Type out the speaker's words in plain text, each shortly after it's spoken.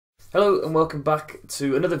Hello and welcome back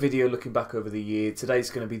to another video looking back over the year. Today's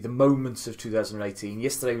going to be the moments of 2018.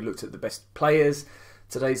 Yesterday we looked at the best players.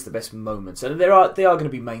 Today's the best moments, and they are going to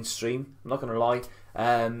be mainstream. I'm not going to lie.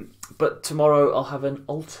 But tomorrow I'll have an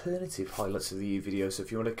alternative highlights of the year video. So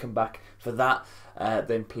if you want to come back for that,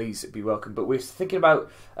 then please be welcome. But we're thinking about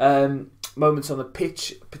moments on the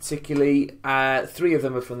pitch, particularly. 3 of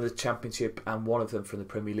them are from the Championship and 1 of them from the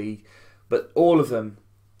Premier League. But all of them.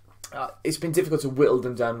 It's been difficult to whittle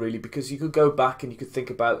them down really, because you could go back and you could think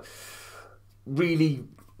about really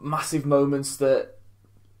massive moments that,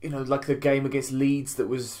 you know, like the game against Leeds that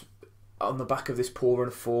was on the back of this poor run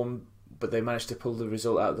of form, but they managed to pull the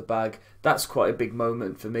result out of the bag. That's quite a big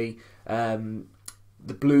moment for me. The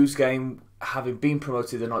Blues game, having been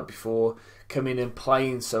promoted the night before, coming and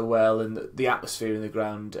playing so well, and the atmosphere in the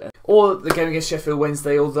ground. Or the game against Sheffield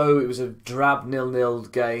Wednesday, although it was a drab 0-0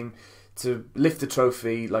 game, to lift the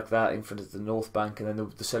trophy like that in front of the North Bank, and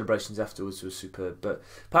then the celebrations afterwards was superb. But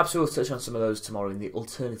perhaps we'll touch on some of those tomorrow in the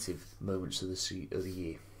alternative moments of the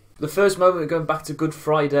year. The first moment, we're going back to Good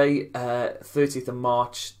Friday, 30th of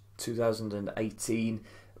March 2018,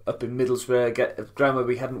 up in Middlesbrough, a ground where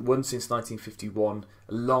we hadn't won since 1951.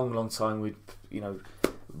 A long time. We'd,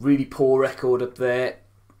 really poor record up there.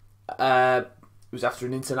 It was after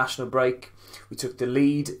an international break. We took the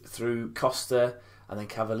lead through Costa, and then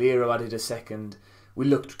Cavaliero added a second. We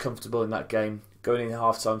looked comfortable in that game, going in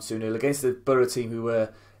half-time 2-0 against the Borough team who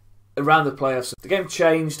were around the playoffs. The game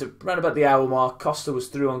changed around about the hour mark. Costa was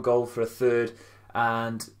through on goal for a third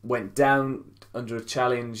and went down under a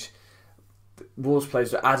challenge. The Wolves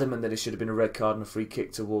players were adamant that it should have been a red card and a free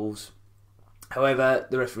kick to Wolves. However,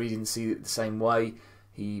 the referee didn't see it the same way.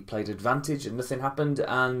 He played advantage and nothing happened,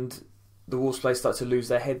 and the Wolves players started to lose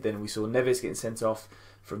their head then. We saw Neves getting sent off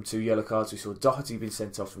from 2 yellow cards. We saw Doherty being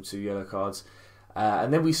sent off from 2 yellow cards.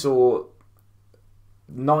 And then we saw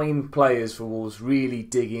 9 players for Wolves really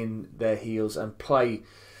dig in their heels and play.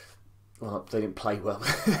 Well, they didn't play well.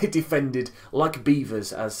 They defended like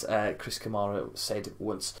beavers, as Chris Kamara said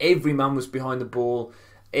once. Every man was behind the ball.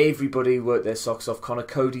 Everybody worked their socks off. Conor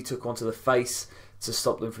Cody took one to the face to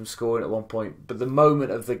stop them from scoring at one point. But the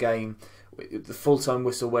moment of the game, the full-time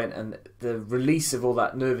whistle went, and the release of all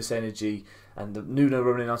that nervous energy, and the Nuno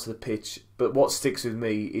running onto the pitch. But what sticks with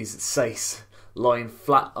me is Saïss lying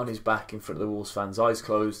flat on his back in front of the Wolves fans, eyes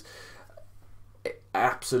closed,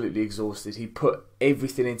 absolutely exhausted. He put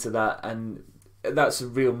everything into that, and that's a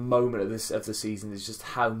real moment of the season. Is just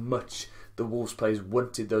how much the Wolves players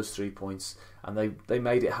wanted those 3 points, and they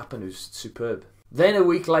made it happen. It was superb. Then a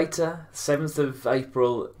week later, 7th of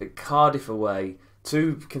April, Cardiff away,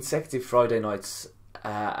 2 consecutive Friday nights,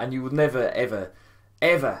 and you would never ever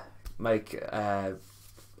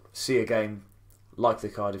see a game like the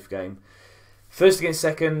Cardiff game. First against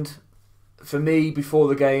second. For me, before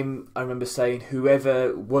the game, I remember saying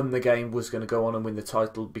whoever won the game was going to go on and win the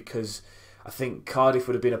title, because I think Cardiff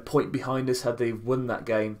would have been a point behind us had they won that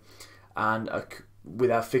game. And with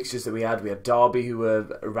our fixtures that we had Derby, who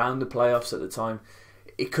were around the playoffs at the time.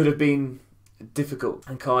 It could have been difficult,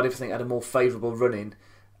 and Cardiff, I think, had a more favourable run-in,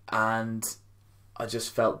 and I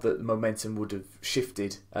just felt that the momentum would have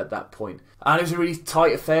shifted at that point. And it was a really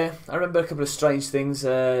tight affair. I remember a couple of strange things.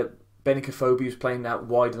 Benik Afobe was playing out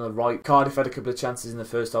wide on the right. Cardiff had a couple of chances in the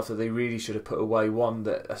first half that they really should have put away. One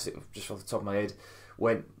that, just off the top of my head,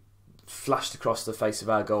 flashed across the face of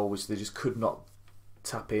our goal, which they just could not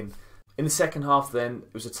tap in. In the second half then,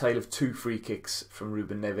 it was a tale of 2 free kicks from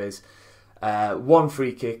Ruben Neves. One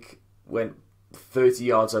free kick went 30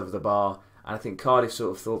 yards over the bar, and I think Cardiff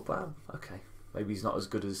sort of thought, well, okay, maybe he's not as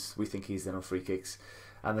good as we think he is then on free kicks.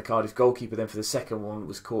 And the Cardiff goalkeeper then for the second one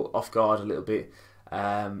was caught off guard a little bit,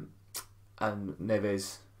 and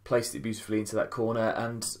Neves placed it beautifully into that corner,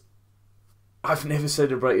 and I've never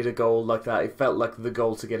celebrated a goal like that. It felt like the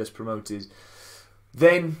goal to get us promoted.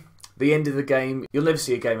 Then the end of the game, you'll never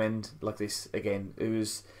see a game end like this again. It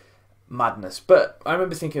was madness. But I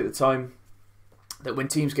remember thinking at the time that when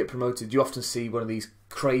teams get promoted, you often see one of these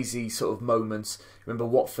crazy sort of moments. Remember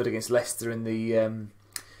Watford against Leicester in the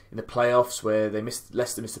playoffs, where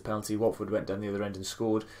Leicester missed a penalty, Watford went down the other end and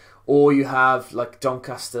scored. Or you have like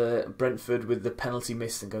Doncaster, Brentford with the penalty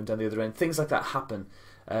missed and going down the other end. Things like that happen,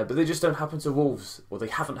 but they just don't happen to Wolves, or they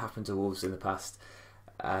haven't happened to Wolves in the past.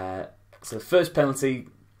 So the first penalty,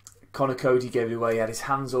 Conor Cody gave it away. He had his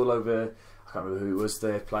hands all over, I can't remember who it was,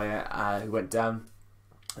 the player who went down.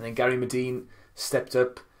 And then Gary Medine stepped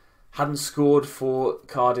up, hadn't scored for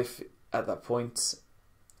Cardiff at that point.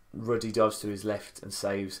 Ruddy dives to his left and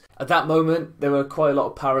saves. At that moment, there were quite a lot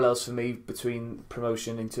of parallels for me between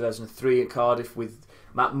promotion in 2003 at Cardiff, with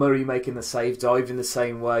Matt Murray making the save, diving the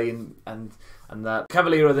same way, and and that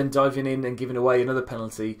Cavaleiro then diving in and giving away another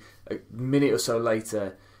penalty a minute or so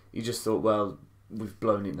later, you just thought, well, we've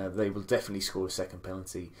blown it now. They will definitely score a second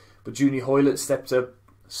penalty. But Junior Hoilett stepped up,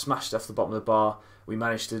 smashed off the bottom of the bar. We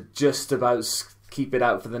managed to just about keep it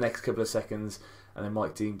out for the next couple of seconds, and then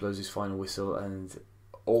Mike Dean blows his final whistle and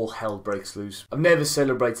all hell breaks loose. I've never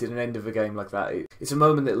celebrated an end of a game like that. It's a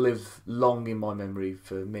moment that will live long in my memory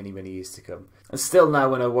for many, many years to come. And still now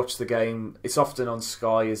when I watch the game, it's often on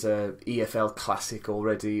Sky as a EFL classic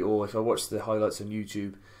already, or if I watch the highlights on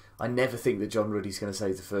YouTube, I never think that John Ruddy's going to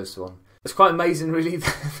save the first one. It's quite amazing really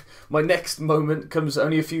that my next moment comes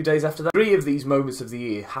only a few days after that. 3 of these moments of the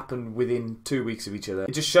year happen within 2 weeks of each other.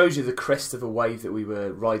 It just shows you the crest of a wave that we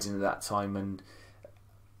were riding at that time, and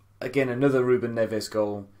again another Ruben Neves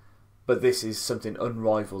goal, but this is something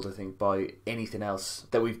unrivaled I think by anything else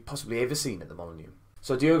that we've possibly ever seen at the Molineux.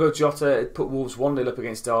 So Diogo Jota put Wolves 1-0 up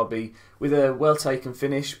against Derby with a well taken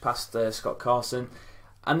finish past Scott Carson.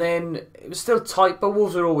 And then it was still tight, but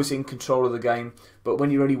Wolves are always in control of the game. But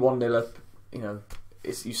when you're only 1-0 up, you know,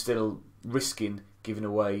 you're still risking giving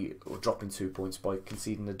away or dropping 2 points by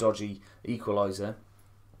conceding a dodgy equaliser.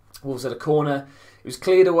 Wolves had a corner. It was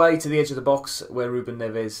cleared away to the edge of the box where Ruben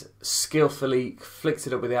Neves skillfully flicked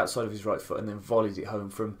it up with the outside of his right foot and then volleyed it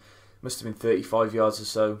home from, must have been 35 yards or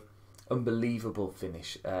so. Unbelievable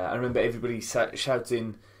finish. I remember everybody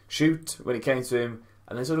shouting, shoot, when it came to him,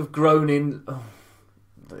 and then sort of groaning,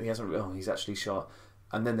 he's actually shot.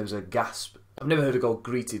 And then there was a gasp. I've never heard a goal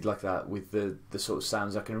greeted like that with the sort of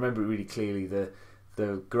sounds. I can remember it really clearly,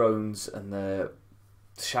 the groans and the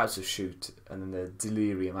shouts of shoot and then the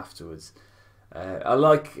delirium afterwards. I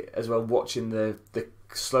like as well watching the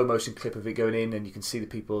slow motion clip of it going in, and you can see the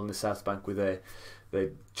people in the South Bank with their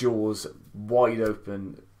jaws wide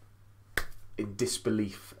open in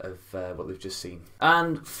disbelief of what they've just seen.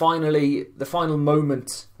 And finally, the final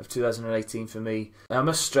moment of 2018 for me. Now, I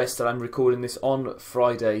must stress that I'm recording this on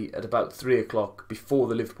Friday at about 3 o'clock before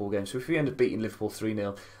the Liverpool game. So if we end up beating Liverpool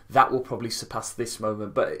 3-0, that will probably surpass this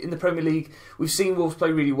moment. But in the Premier League, we've seen Wolves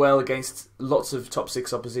play really well against lots of top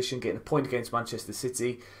 6 opposition, getting a point against Manchester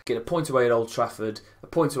City, getting a point away at Old Trafford, a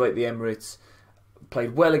point away at the Emirates,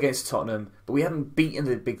 played well against Tottenham, but we haven't beaten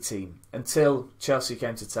the big team until Chelsea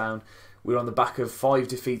came to town. We were on the back of 5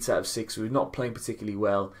 defeats out of 6. We were not playing particularly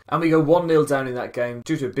well. And we go 1-0 down in that game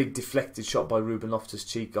due to a big deflected shot by Ruben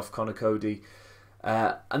Loftus-Cheek off Conor Cody.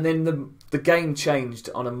 And then the game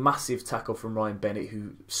changed on a massive tackle from Ryan Bennett,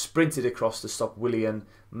 who sprinted across to stop Willian,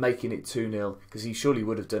 making it 2-0, because he surely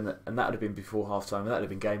would have done it, and that would have been before half-time, and that would have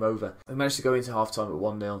been game over. We managed to go into half-time at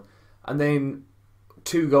 1-0. And then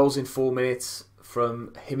 2 goals in 4 minutes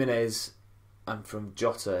from Jimenez and from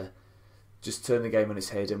Jota just turned the game on its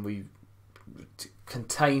head, and we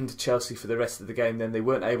contained Chelsea for the rest of the game. Then they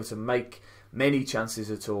weren't able to make many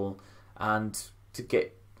chances at all, and to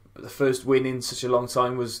get the first win in such a long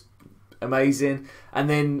time was amazing. And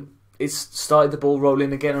then it started the ball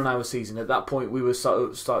rolling again on our season. At that point we were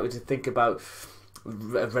started to think about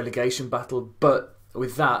a relegation battle, but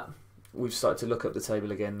with that we've started to look up the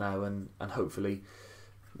table again now, and hopefully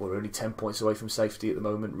we're only 10 points away from safety at the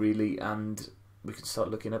moment really, and we can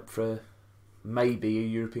start looking up for maybe a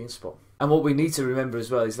European spot. And what we need to remember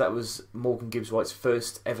as well is that was Morgan Gibbs-White's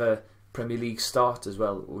first ever Premier League start as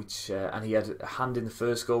well, which and he had a hand in the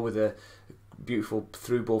first goal with a beautiful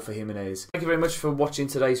through ball for Jimenez. Thank you very much for watching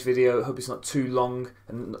today's video. I hope it's not too long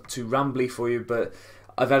and not too rambly for you, but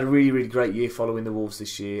I've had a really great year following the Wolves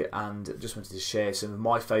this year, and just wanted to share some of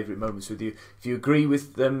my favourite moments with you. If you agree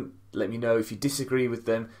with them, let me know. If you disagree with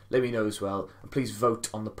them, let me know as well. And please vote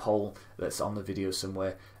on the poll that's on the video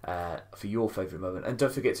somewhere for your favourite moment. And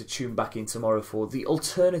don't forget to tune back in tomorrow for the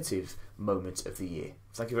alternative moment of the year.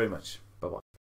 Thank you very much.